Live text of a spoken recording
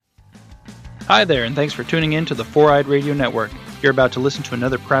Hi there, and thanks for tuning in to the Four-Eyed Radio Network. You're about to listen to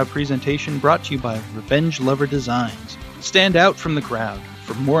another proud presentation brought to you by Revenge Lover Designs. Stand out from the crowd.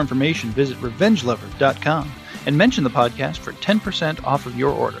 For more information, visit revengelover.com and mention the podcast for 10% off of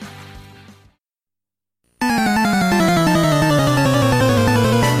your order.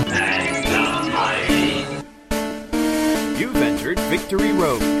 You've entered Victory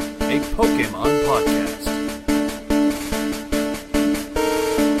Road, a Pokemon podcast.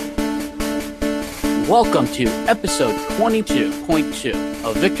 Welcome to episode 22.2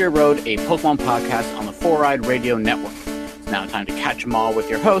 of Victory Road, a Pokemon podcast on the Four-Eyed Radio Network. It's now time to catch 'em all with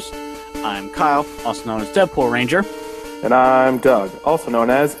your host. I'm Kyle, also known as Deadpool Ranger. And I'm Doug, also known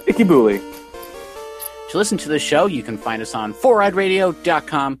as Icky Booley. To listen to this show, you can find us on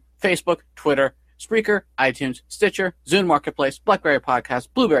foureyedradio.com, Facebook, Twitter, Spreaker, iTunes, Stitcher, Zune Marketplace, BlackBerry Podcast,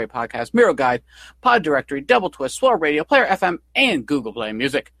 Blueberry Podcast, Miro Guide, Pod Directory, Double Twist, Swell Radio, Player FM, and Google Play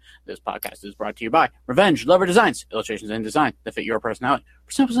Music. This podcast is brought to you by Revenge Lover Designs, illustrations and design that fit your personality.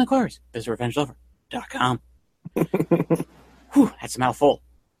 For samples and inquiries, visit revengelover.com. Whew, that's a mouthful.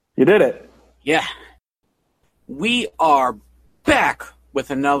 You did it. Yeah. We are back with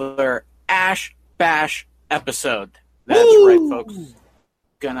another Ash Bash episode. That's right, folks.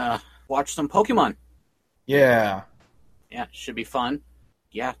 Gonna watch some Pokemon. Yeah. Yeah, should be fun.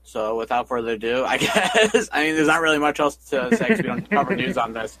 Yeah, so without further ado, I guess, there's not really much else to say because we don't cover news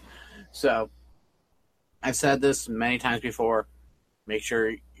on this. So, I've said this many times before. Make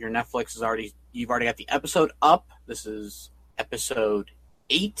sure your Netflix you've already got the episode up. This is episode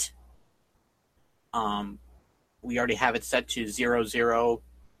 8. We already have it set to 00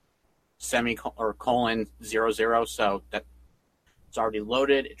 semicolon 00, so that it's already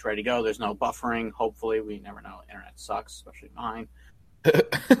loaded. It's ready to go. There's no buffering. Hopefully, we never know. Internet sucks, especially mine.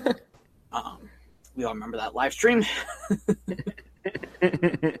 We all remember that live stream.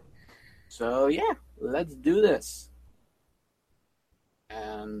 So yeah, let's do this.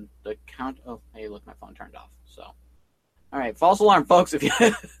 And the count of hey, look, my phone turned off. So, all right, false alarm, folks. If you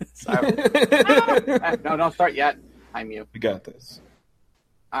sorry, no, don't start yet. I mute. We got this.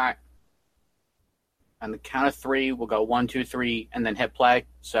 All right. On the count of 3, we'll go 1, 2, 3, and then hit play.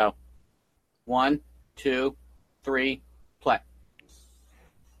 So, 1, 2, 3, play.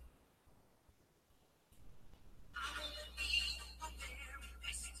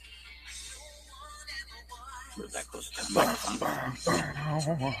 Move that closer to the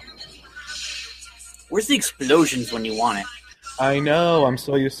microphone. Where's the explosions when you want it? I know. I'm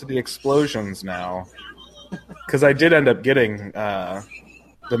so used to the explosions now. Because I did end up getting the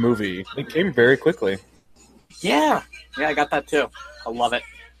movie. It came very quickly. Yeah, I got that too. I love it.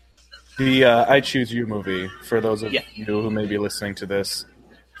 The I Choose You movie, for those of you who may be listening to this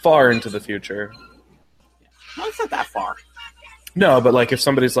far into the future. No, it's not that far. No, but like if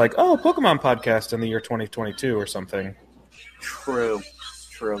somebody's like, oh, Pokemon podcast in the year 2022 or something. True.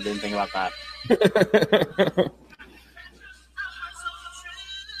 Didn't think about that.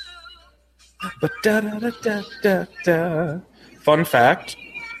 Fun fact,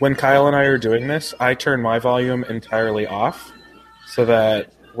 when Kyle and I are doing this, I turn my volume entirely off so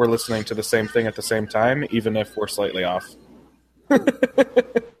that we're listening to the same thing at the same time, even if we're slightly off.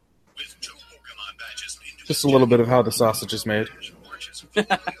 Just a little bit of how the sausage is made. Where are we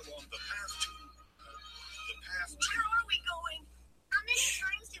going? How many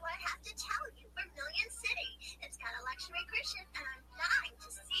times do I have to tell you? Vermilion City. It's got a luxury cruise and I'm dying to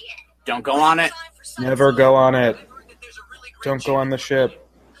see it. Don't go on it. Never go on it. Don't go on the ship.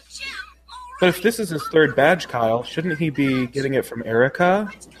 But if this is his 3rd badge, Kyle, shouldn't he be getting it from Erica?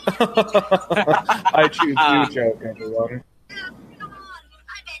 I choose you joke, everyone.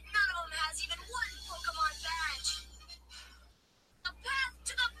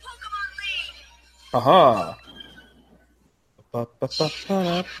 Aha! Oh,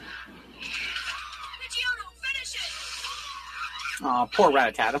 poor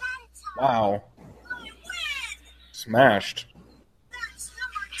Rattata. Wow. Smashed.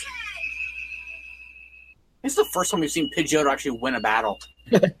 It's the first time we've seen Pidgeotto actually win a battle.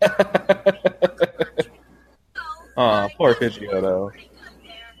 Aw, poor Pidgeotto.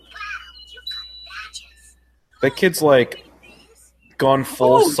 That kid's like gone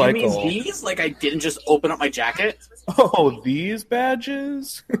full cycle. You mean these? Like I didn't just open up my jacket? Oh, these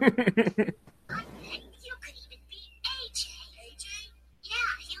badges? You could even beat AJ. AJ? Yeah,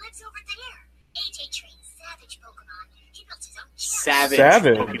 he lives over there. AJ trains Savage Pokemon. He built his own gym. Savage?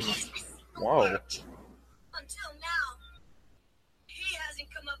 Pokemon. Whoa. Until now, he hasn't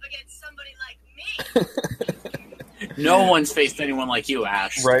come up against somebody like me. No one's faced anyone like you,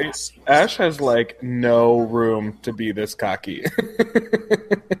 Ash. Right? Ash has, like, no room to be this cocky.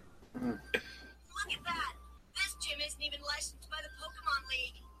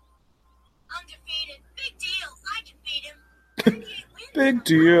 big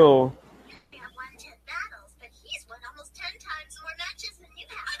deal. We have won 10 battles, but he's won almost 10 times more matches than you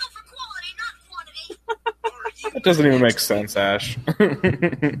have. I go for quality, not quantity. That doesn't even make sense, Ash. You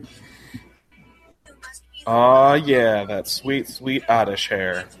must be Aw, yeah, that sweet, sweet Oddish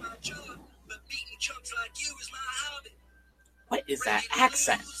hair. What is that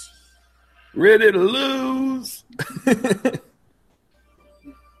accent? Ready to lose.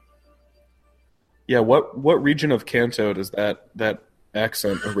 Yeah, what region of Kanto does that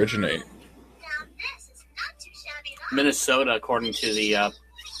accent originate? now this is not too shabby at all. Minnesota, according to the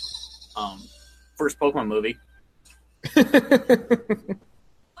first Pokemon movie. What's in the backpack?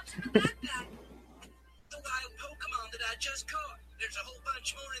 The wild Pokemon that I just caught. There's a whole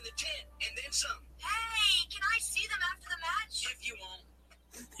bunch more in the tent, and then some. Hey, can I see them after the match? If you want.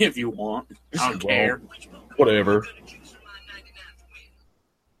 If you want. I don't care. Which Pokemon Whatever. are you gonna choose for my 99th win?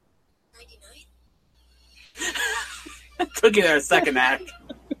 99? Took you there a second act.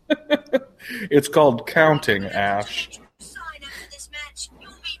 It's called counting, Ash. Sign after this match.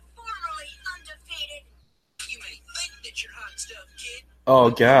 You'll be formally undefeated. You may think that you're hot stuff, kid. Oh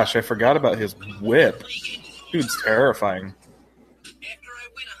gosh, I forgot about his whip. Dude's terrifying. After I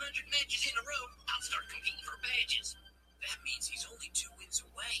win 100 matches in a row, I'll start competing for badges. That means he's only 2 wins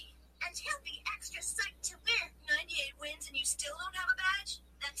away. And he'll be extra psyched to win. 98 wins and you still don't have a badge?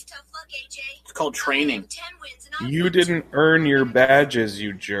 That's tough luck, AJ. It's called training. 10 wins and I You won didn't earn your badges,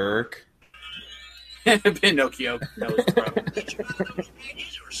 you jerk. Pinocchio knows, bro. Did you earn those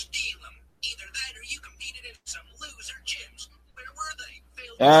badges or steal them? Either that or you competed in some loser gyms. Where were they?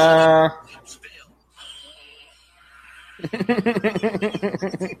 Failed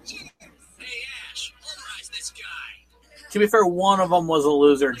Hey, Ash, polarize this guy. To be fair, one of them was a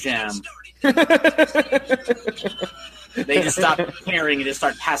loser gym. They just stopped caring and just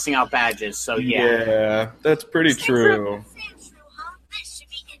started passing out badges. So yeah. Yeah, that's pretty true. Sam True, huh? This should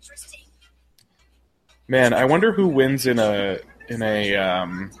be interesting. Man, I wonder who wins in a Looks like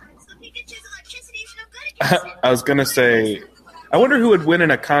you could choose electricity's no good against it. I was gonna say, I wonder who would win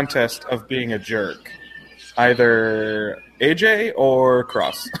in a contest of being a jerk. Either AJ or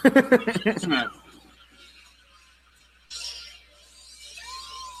Cross.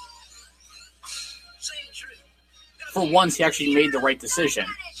 Saying true. For once, he actually made the right decision.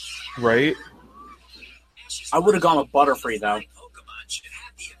 Right? I would have gone with Butterfree though. Pokemon should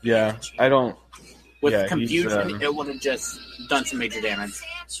have the Yeah, advantage. I don't. With Yeah, he's, confusion, it would have just done some major damage. Sam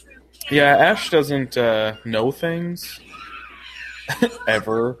True can't Yeah, Ash doesn't know things.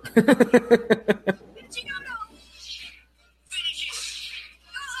 Ever. Pidgeotto! Finish it!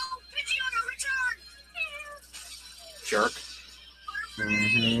 Uh-oh! Pidgeotto, return! Jerk.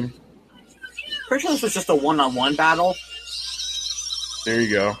 hmm Pretty sure this was just a one-on-one battle. There you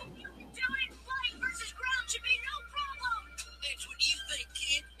go. Doing flying versus ground should be no problem! That's what you think,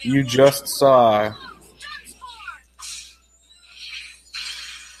 kid. You just saw. Dunsparce!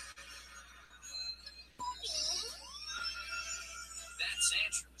 That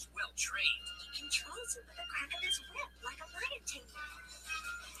Sandshrew is well trained. He controls it with the crack of his whip, like a lion tamer.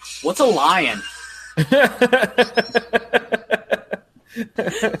 What's a lion?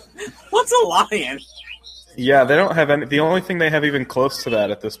 What's a lion? Yeah, they don't have any. The only thing they have even close to that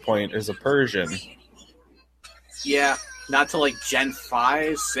at this point is a Persian. Yeah, not till like Gen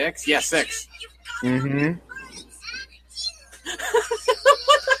 5, 6? Yeah, 6. hmm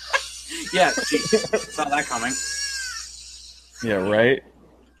Yeah, geez, saw that coming. Yeah, right?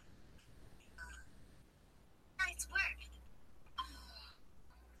 Nice work.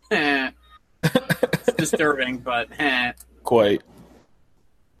 Eh. It's disturbing, but Quite.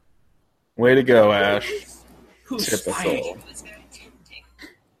 Way to go, Ash. who's Typical. fighting? It's very tempting.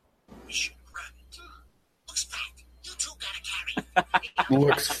 We should grab it. Looks fat. You two gotta carry it.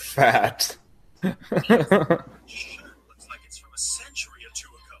 Looks fat. Sure, looks like it's from a century or two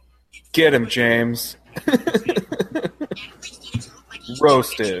ago. Get him, James.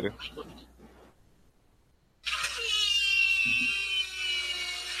 Roasted.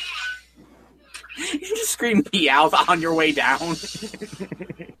 You just scream Meowth on your way down.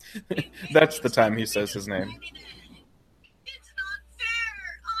 That's the time he says his name. It's not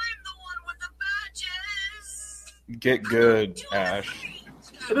fair! I'm the one with the badges! Get good, Ash.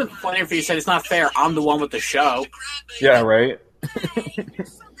 It'd been funnier if you said it's not fair. I'm the one with the show. Yeah, right? Hey,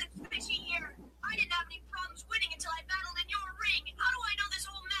 there's something fishy here. I didn't have any problems winning until I battled in your ring. How do I know this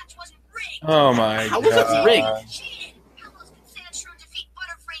whole match wasn't rigged? Oh my How was it rigged? god. Cheated! How else could Sandshrew defeat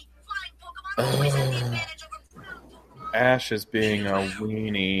Butterfree? Flying Pokemon always have the advantage over ground Pokemon. Ash is being a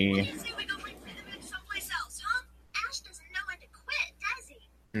weenie. Say we go replay the match someplace else, huh? Ash doesn't know when to quit, does he?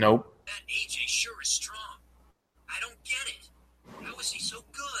 Nope. That AJ sure is strong. I don't get it. How is he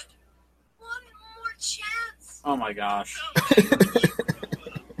Oh my gosh.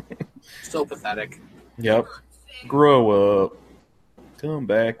 So pathetic. Yep. Grow up. Come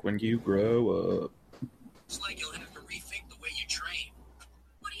back when you grow up. It's like you'll have to rethink the way you train.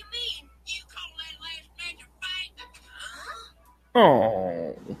 What do you mean? You call that last match a fight? Huh?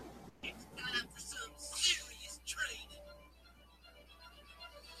 Oh. It's time for some serious training.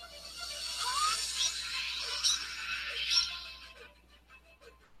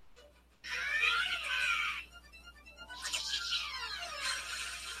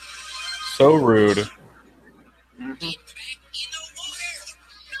 So rude. Get back in the water.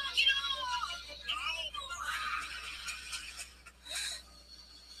 Knock it off.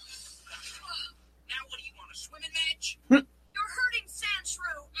 Now what do you want, a swimming match? You're hurting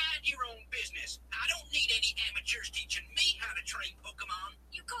Sandshrew. Mind your own business. I don't need any amateurs teaching me how to train Pokemon.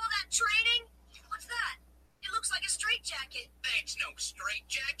 You call that training? What's that? It looks like a straitjacket. That's no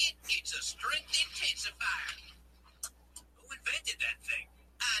straitjacket. It's a strength intensifier. Who invented that thing?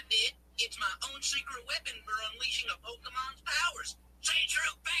 I did. It's my own secret weapon for unleashing a Pokemon's powers.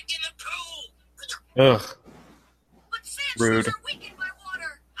 Sandshrew, back in the pool. Ugh. But Sandshrews Rude. are weakened by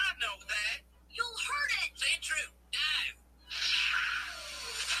water. I know that. You'll hurt it. Sandshrew, dive.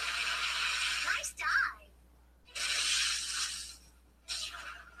 Nice dive.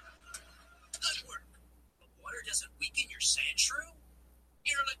 Good work. But water doesn't weaken your Sandshrew?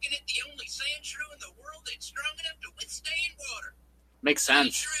 You're looking at the only Sandshrew in the world that's strong enough to withstand water. Makes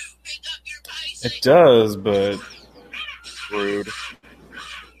sense. Sandshrew, pick up your pace. It does, but rude.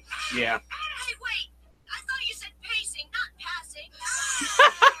 Yeah. Hey, wait. I thought you said pacing, not passing.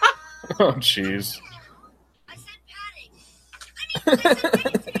 Oh, jeez. I said padding. I said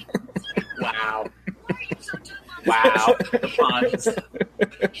pacing. Wow. Why are you so tough on Wow. The puns. Very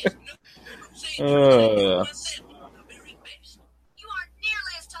best. You aren't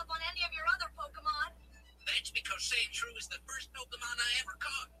nearly as tough on any of your other Pokemon. That's because Sandshrew is the first Pokemon I ever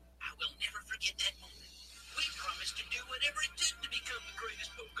caught. I will never forget that moment. We promised to do whatever it took to become the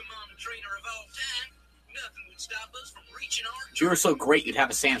greatest Pokemon trainer of all time. Nothing would stop us from reaching our If you were so great, you'd have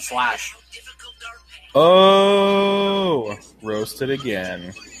a Sand Slash. How difficult our path. Oh, roasted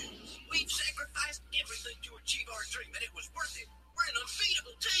again. We've sacrificed everything to achieve our dream, and it was worth it. We're an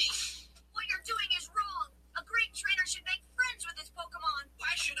unbeatable team. What you're doing is wrong. A great trainer should make friends with his Pokemon.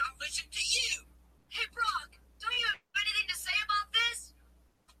 Why should I listen to you? Hey, Brock, don't you have anything to say about this?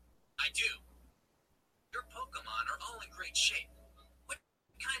 I do. Your Pokemon are all in great shape. What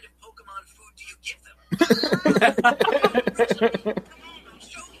kind of Pokemon food do you give them? Come on, I'll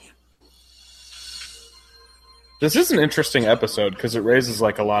show you. This is an interesting episode because it raises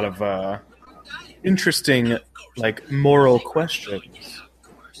like a lot of interesting, like moral questions. Of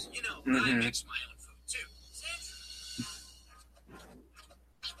course, you know, I mix my own food too.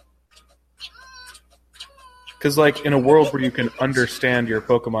 Because like in a world where you can understand your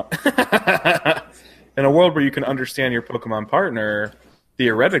Pokemon, in a world where you can understand your Pokemon partner,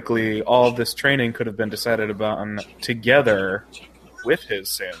 theoretically, all of this training could have been decided upon together with his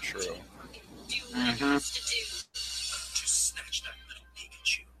Sandshrew. Just snatch that little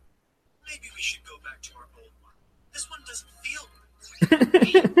Pikachu. Maybe we should go back to our old one. This one doesn't feel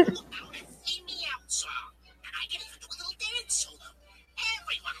See me out, sir. And I get to do a little dance solo.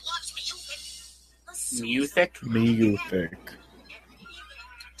 Everyone loves Muthic? Muthic. Muthic.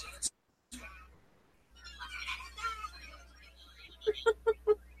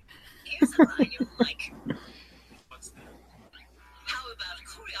 Here's a line you'll like. What's that? How about a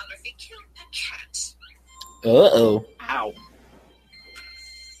choreography kill a cat? Uh-oh. Ow.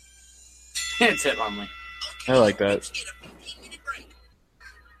 It's Hitmonlee. I like that. Let's get a 15-minute break.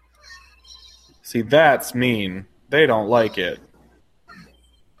 See, that's mean. They don't like it.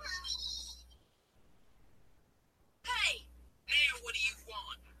 Hey, Now what do you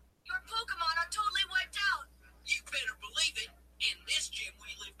want? your Pokemon are totally wiped out. You better believe it. In this gym, we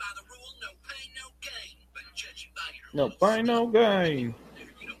live by the rule, no pain, no gain. But judging by your No, little by no gain.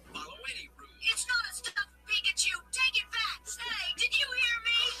 you don't follow any rules. It's not a stuffed Pikachu. Take it back. Hey, did you hear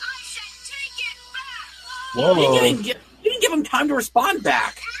me? I said take it back. Whoa. You didn't give him time to respond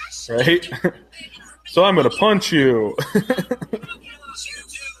back. Right? So I'm gonna punch you.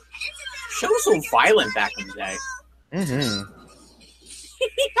 Show was so violent back in the day. Mm-hmm.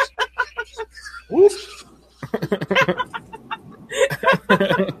 Whoop.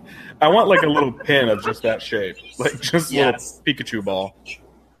 I want like a little pin of just that shape. Like just a Yes. little Pikachu ball.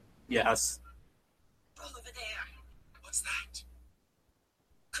 Yes. All over there. What's that?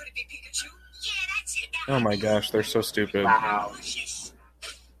 Could it be Pikachu? Yeah, that's it. Oh my gosh, they're so stupid. Wow. Delicious.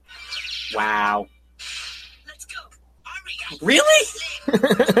 Wow. Let's go. Hurry up. Really?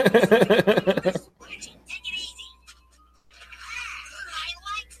 Take it easy.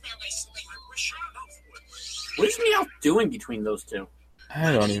 What is Meowth doing between those two?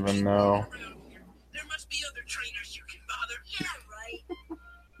 I don't even know. There must be other trainers you can bother. Yeah, right.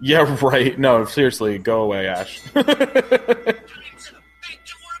 Yeah, right. No, seriously, go away, Ash. Time's up. Back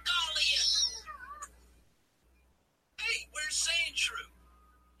to work, all of you. Hey, where's Sandshrew?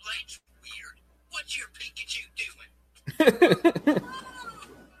 Blank's weird. What's your Pikachu doing?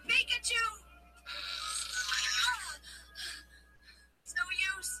 Pikachu! It's no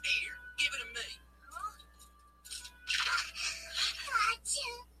use. Here, give it to me.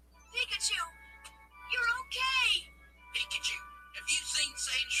 Gotcha. Pikachu, you're okay. Pikachu, have you seen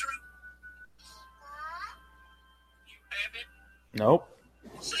Sandshrew? You haven't? Nope.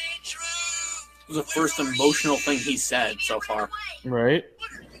 Sandshrew! It was the first emotional thing he said so far. Right?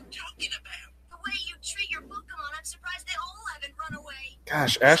 What are you talking about? The way you treat your Pokemon, I'm surprised they all haven't run away.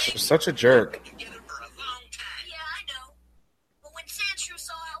 Gosh, Ash is such a jerk. Together for a long time. Yeah, I know. But when Sandshrew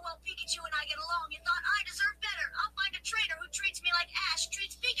saw how well Pikachu and I get along, he thought I deserve better. I'll find a trainer who treats me like Ash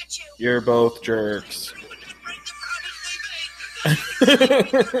treats Pikachu. You're both jerks. Break the promise we made.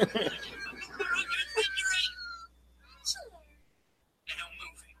 Now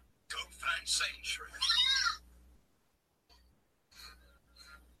move it. Go find Sandshrew.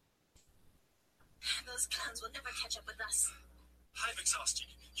 Those clowns will never catch up with us. I'm exhausted.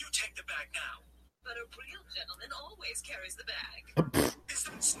 You take the bag now. But a real gentleman always carries the bag. Is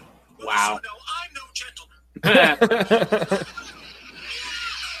that so? Wow. So no, I'm no gentleman.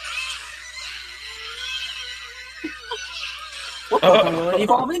 What Pokemon will it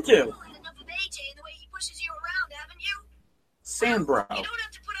evolve into? You've had enough of AJ and the way he pushes you around, haven't you? Sandbro. You don't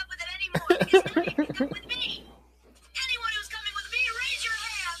have to put up with it anymore because now you can come with me. Anyone who's coming with me, raise your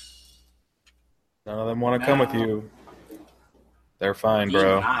hand. None of them want to come with you. They're fine,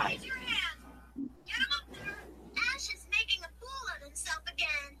 bro. Denied. Raise your hand. Get him up there. Ash is making a fool of himself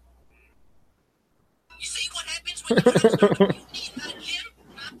again. You see what happens when you start to need like him?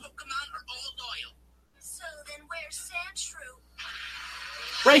 My Pokemon are all loyal. So then where's Sandshrew?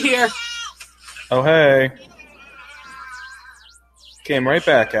 Right here. Oh, hey. Came right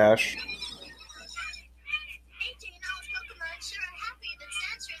back, Ash. AJ and all his Pokemon sure are happy that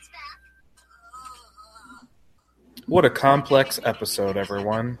Sandshrew's back. What a complex episode,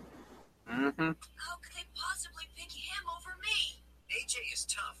 everyone. Mm-hmm. How could they possibly pick him over me? AJ is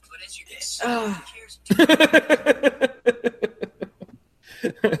tough, but as you can see, Ah. he cares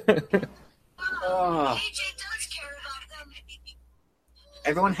Oh. AJ does care about them.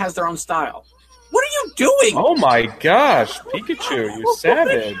 Everyone has their own style. What are you doing? Oh my gosh, Pikachu, you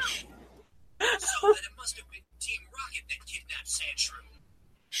savage. So that it must have been Team Rocket that kidnapped Sandshrew.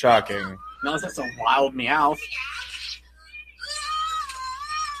 Shocking. No, that's a wild Meowth.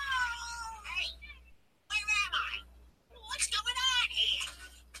 Hey, where am I? What's going on here?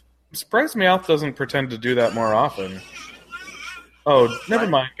 I'm surprised Meowth doesn't pretend to do that more often. Oh, never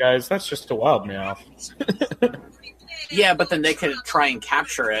mind, guys. That's just a wild Meowth. Yeah, but then they could try and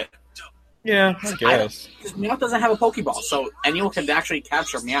capture it. Yeah, I guess. Because Meowth doesn't have a Pokeball, so anyone could actually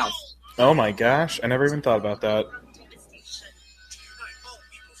capture Meowth. Oh my gosh, I never even thought about that. To unite all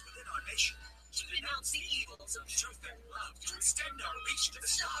peoples within our nation. To renounce the evils of truth and love. To extend our reach to the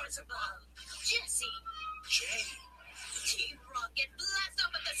stars above. Jesse, Jay, Team Rocket, blast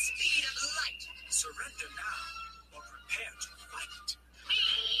off at the speed of light. surrender now or prepare to fight.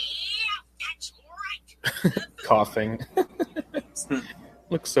 Yeah, that's right. Coughing.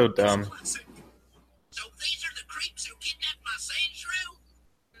 Looks so dumb. Classic. So these are the creeps who kidnapped my Sandshrew?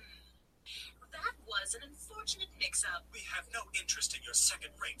 That was an unfortunate mix-up. We have no interest in your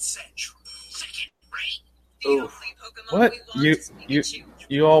second-rate Sandshrew. Second-rate? Ooh. Pokemon What? we want is You Pikachu.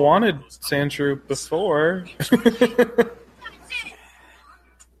 you all wanted Sandshrew before. I'll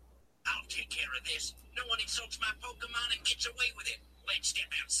take care of this. No one insults my Pokemon and gets away with it. Let's step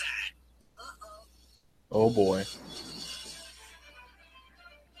outside. Uh-oh. Oh boy.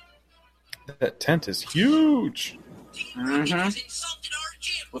 That tent is huge. Team Rocket Mhm. has insulted our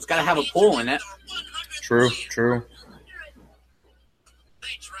gym. Well, it's gotta have a pool in it. Our 100th True, win. true.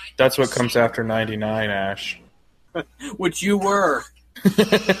 That's right. That's what comes after 99, Ash. Which you were. Let's go.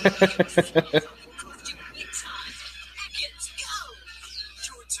 Your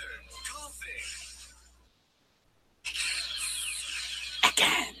turn. Coughing.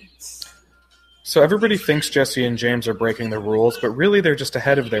 Again. So everybody thinks Jesse and James are breaking the rules, but really they're just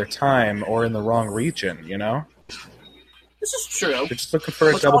ahead of their time or in the wrong region, you know? This is true. They're just looking for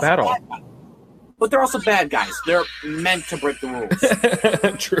a But double also battle. bad guys. But they're also bad guys. They're meant to break the rules.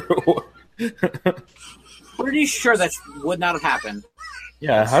 True. Pretty sure that would not have happened.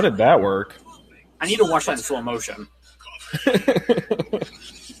 Yeah, how did that work? I need to watch that in slow motion.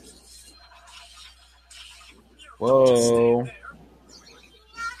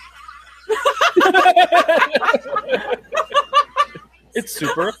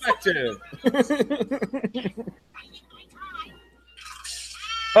 super effective.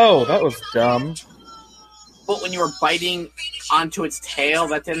 Oh, that was dumb. But when you were biting onto its tail,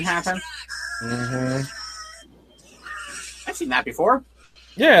 that didn't happen? Mm-hmm. I've seen that before.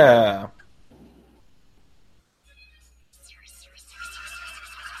 Yeah.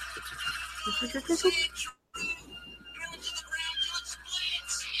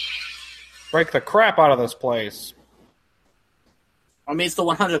 Break the crap out of this place. I mean, it's the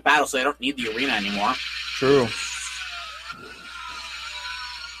 100th battle, so they don't need the arena anymore. True.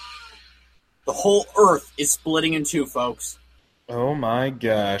 The whole Earth is splitting in two, folks. Oh my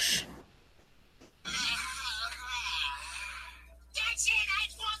gosh. That's it, I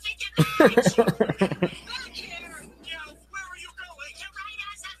forfeit the match. Back here. Yeah, where are you going? To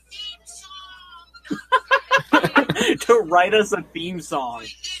write us a theme song. To write us a theme song.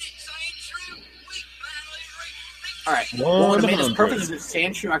 Alright, what would have made this perfect is if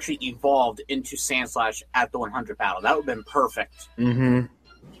Sandshrew actually evolved into Sandslash at the 100th battle. That would have been perfect. Mm-hmm.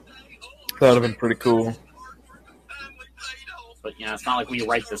 That would have been pretty cool. But, you know, it's not like we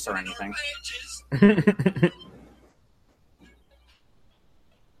write this or anything.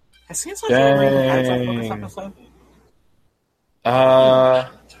 Has Sandslash ever even had its own bonus episode? I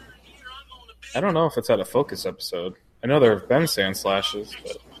don't know if it's at a Focus episode. I know there have been Sandslashes,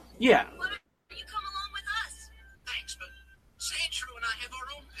 but... Yeah. You come along with us. Thanks, but Sandshrew and I have our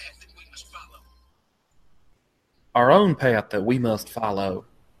own path that we must follow. Our own path that we must follow.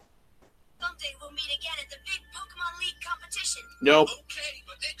 Someday we'll meet again at the big Pokemon League competition. Nope. Okay,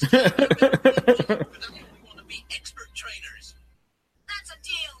 but next time we want to be expert trainers. That's a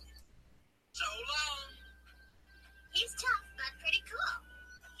deal. So long. He's tough, but pretty cool.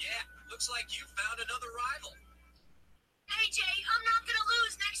 Yeah, looks like you found another rival. Hey, Jay, I'm not gonna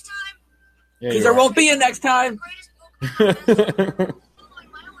lose next time. Yeah, Because there won't be a next time. Greatest Pokemon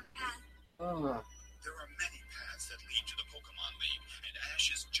following my own path. There are many paths that lead to the Pokemon League, and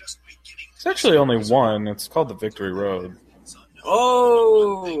Ash is just beginning to... It's actually only one. It's called the Victory Road.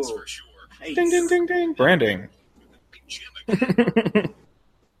 Oh. Things for sure. Nice. Ding, ding, ding, ding. Branding. Big Jim again.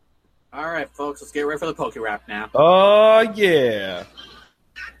 All right, folks, let's get ready for the Poke Rap now. Oh, yeah.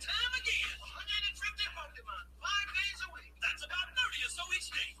 That time again, 150 Pokemon, 5 days a week. That's about 30 or so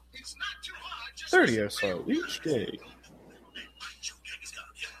each day. It's not too hard, just 30 or so each day.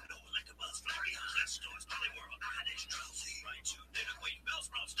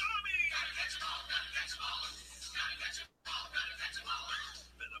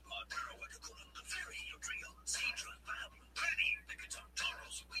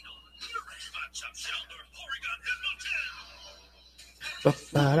 Hey,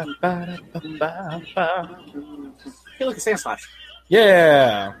 look at Sandslash.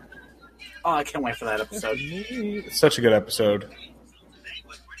 Yeah. Oh, I can't wait for that episode. It's such a good episode.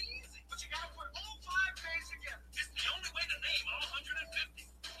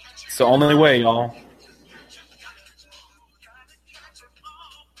 It's the only way, y'all.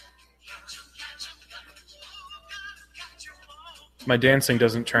 My dancing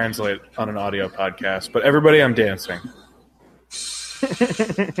doesn't translate on an audio podcast, but everybody, I'm dancing. All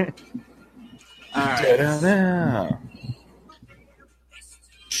right. Da-da-da.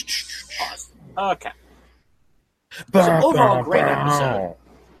 Okay. So overall, great episode.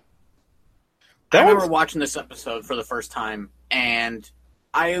 I remember watching this episode for the first time, and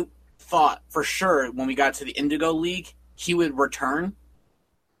I thought for sure when we got to the Indigo League, he would return.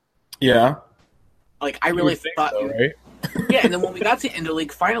 Yeah. Like, I really thought... so, right? Yeah, and then when we got to Indigo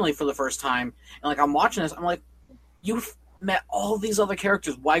League finally for the first time, and like I'm watching this, I'm like, you've met all these other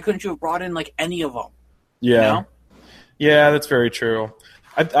characters. Why couldn't you have brought in like any of them? Yeah. You know? Yeah, that's very true.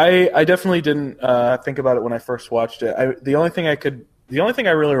 I definitely didn't think about it when I first watched it. The only thing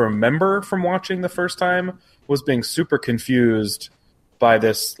I really remember from watching the first time was being super confused by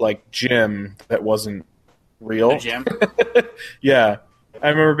this like gym that wasn't real. The gym? Yeah. I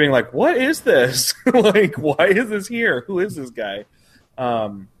remember being like, what is this? Like, why is this here? Who is this guy?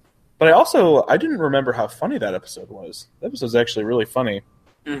 But I didn't remember how funny that episode was. That episode's actually really funny.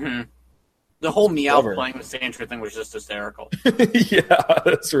 Mm-hmm. The whole Meowth Clever. playing with Sandshrew thing was just hysterical. Yeah,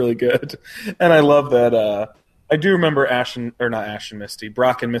 that's really good. And I love that. I do remember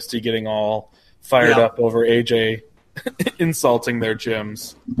Brock and Misty getting all fired up over AJ insulting their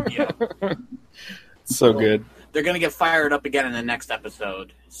gyms. Yeah. So good. They're going to get fired up again in the next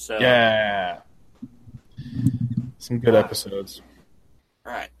episode. So Yeah. Some good episodes.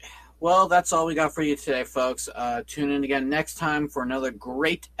 All right. Well, that's all we got for you today, folks. Tune in again next time for another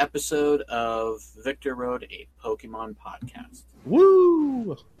great episode of Victor Road, a Pokemon podcast.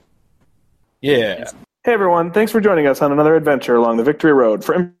 Woo! Yeah. Hey everyone, thanks for joining us on another adventure along the Victory Road.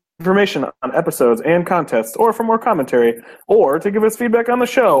 For information on episodes and contests, or for more commentary, or to give us feedback on the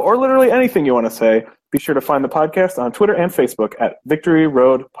show, or literally anything you want to say, be sure to find the podcast on Twitter and Facebook at Victory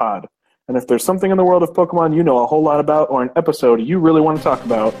Road Pod. And if there's something in the world of Pokemon you know a whole lot about, or an episode you really want to talk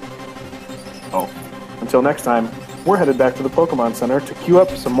about, until next time, we're headed back to the Pokemon Center to queue up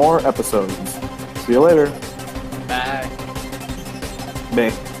some more episodes. See you later. Bye.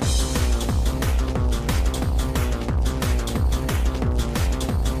 Bye.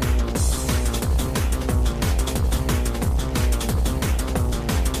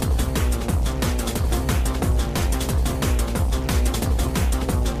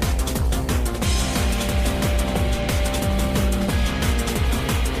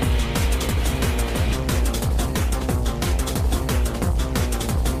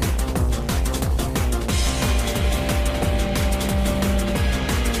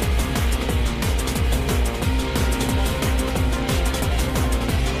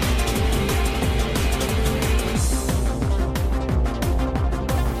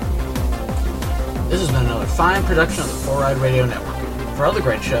 This has been another fine production of the 4-Ride Radio Network. For other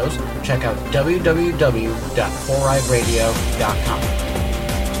great shows, check out www.4rideradio.com.